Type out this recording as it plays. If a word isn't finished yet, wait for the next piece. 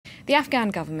The Afghan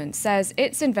government says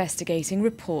it's investigating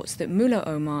reports that Mullah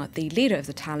Omar, the leader of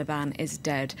the Taliban, is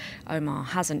dead. Omar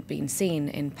hasn't been seen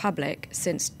in public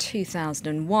since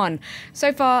 2001.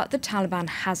 So far, the Taliban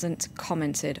hasn't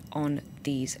commented on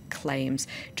these claims.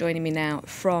 Joining me now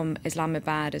from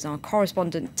Islamabad is our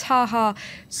correspondent Taha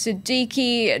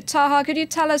Siddiqui. Taha, could you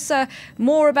tell us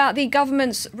more about the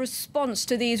government's response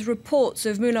to these reports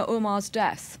of Mullah Omar's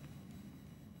death?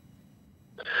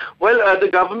 Well,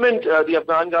 the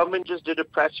Afghan government just did a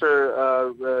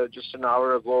presser just an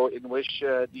hour ago in which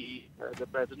the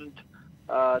president,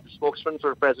 the spokesman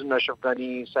for President Ashraf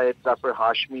Ghani, Syed Zafar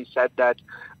Hashmi, said that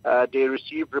they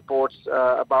received reports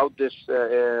about this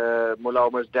Mullah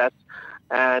Omar's death,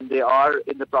 and they are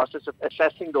in the process of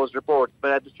assessing those reports.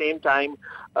 But at the same time,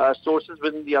 sources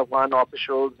within the Afghan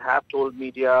officials have told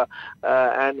media,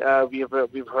 and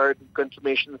we've heard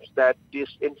confirmations that this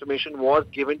information was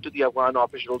given to the Afghan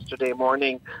officials today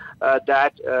morning,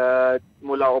 that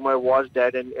Mullah Omar was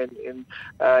dead, and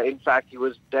in fact he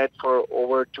was dead for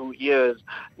over 2 years.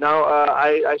 Now,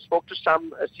 I spoke to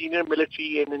some senior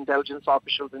military and intelligence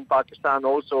officials in Pakistan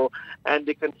also, and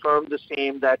they confirmed the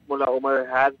same, that Mullah Omar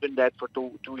has been dead for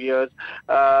two years.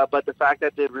 But the fact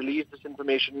that they released this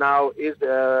information now is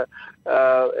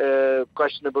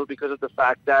questionable because of the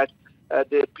fact that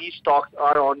the peace talks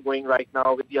are ongoing right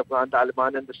now with the Afghan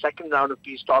Taliban, and the second round of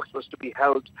peace talks was to be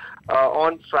held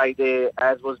on Friday,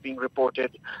 as was being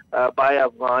reported by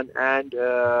Afghan and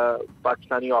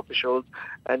Pakistani officials.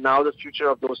 And now the future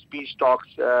of those peace talks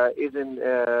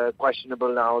is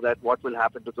questionable now, that what will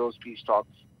happen to those peace talks.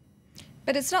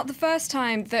 But it's not the first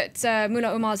time that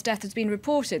Mullah Omar's death has been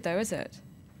reported, though, is it?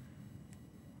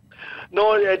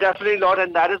 No, definitely not,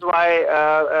 and that is why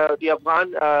the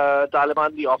Afghan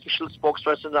Taliban, the official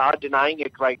spokespersons, are denying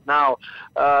it right now.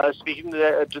 Speaking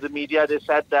to the media, they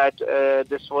said that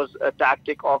this was a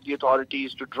tactic of the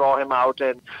authorities to draw him out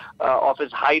and of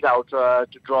his hideout,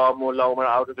 to draw Mullah Omar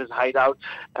out of his hideout.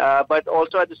 But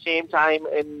also at the same time,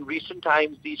 in recent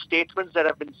times, the statements that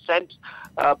have been sent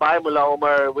by Mullah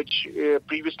Omar, which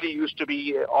previously used to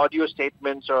be audio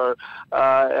statements or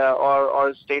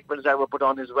statements that were put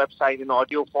on his website in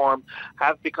audio form,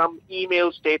 have become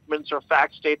email statements or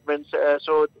fax statements.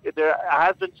 So there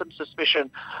has been some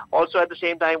suspicion. Also at the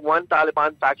same time, one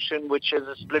Taliban faction, which is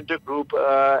a splinter group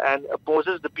and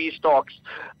opposes the peace talks,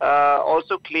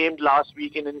 also claimed last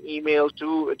week in an email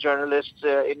to journalists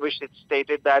in which it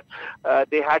stated that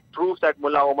they had proof that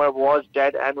Mullah Omar was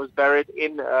dead and was buried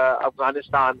in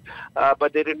Afghanistan,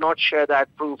 but they did not share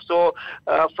that proof. So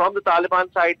from the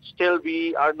Taliban side, still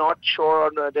we are not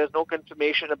sure, there's no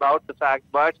confirmation about the fact,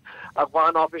 but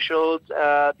Afghan officials,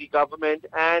 the government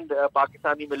and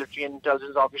Pakistani military and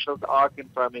intelligence officials are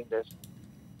confirming this.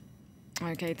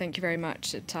 Okay, thank you very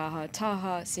much, Taha.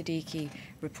 Taha Siddiqui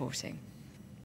reporting.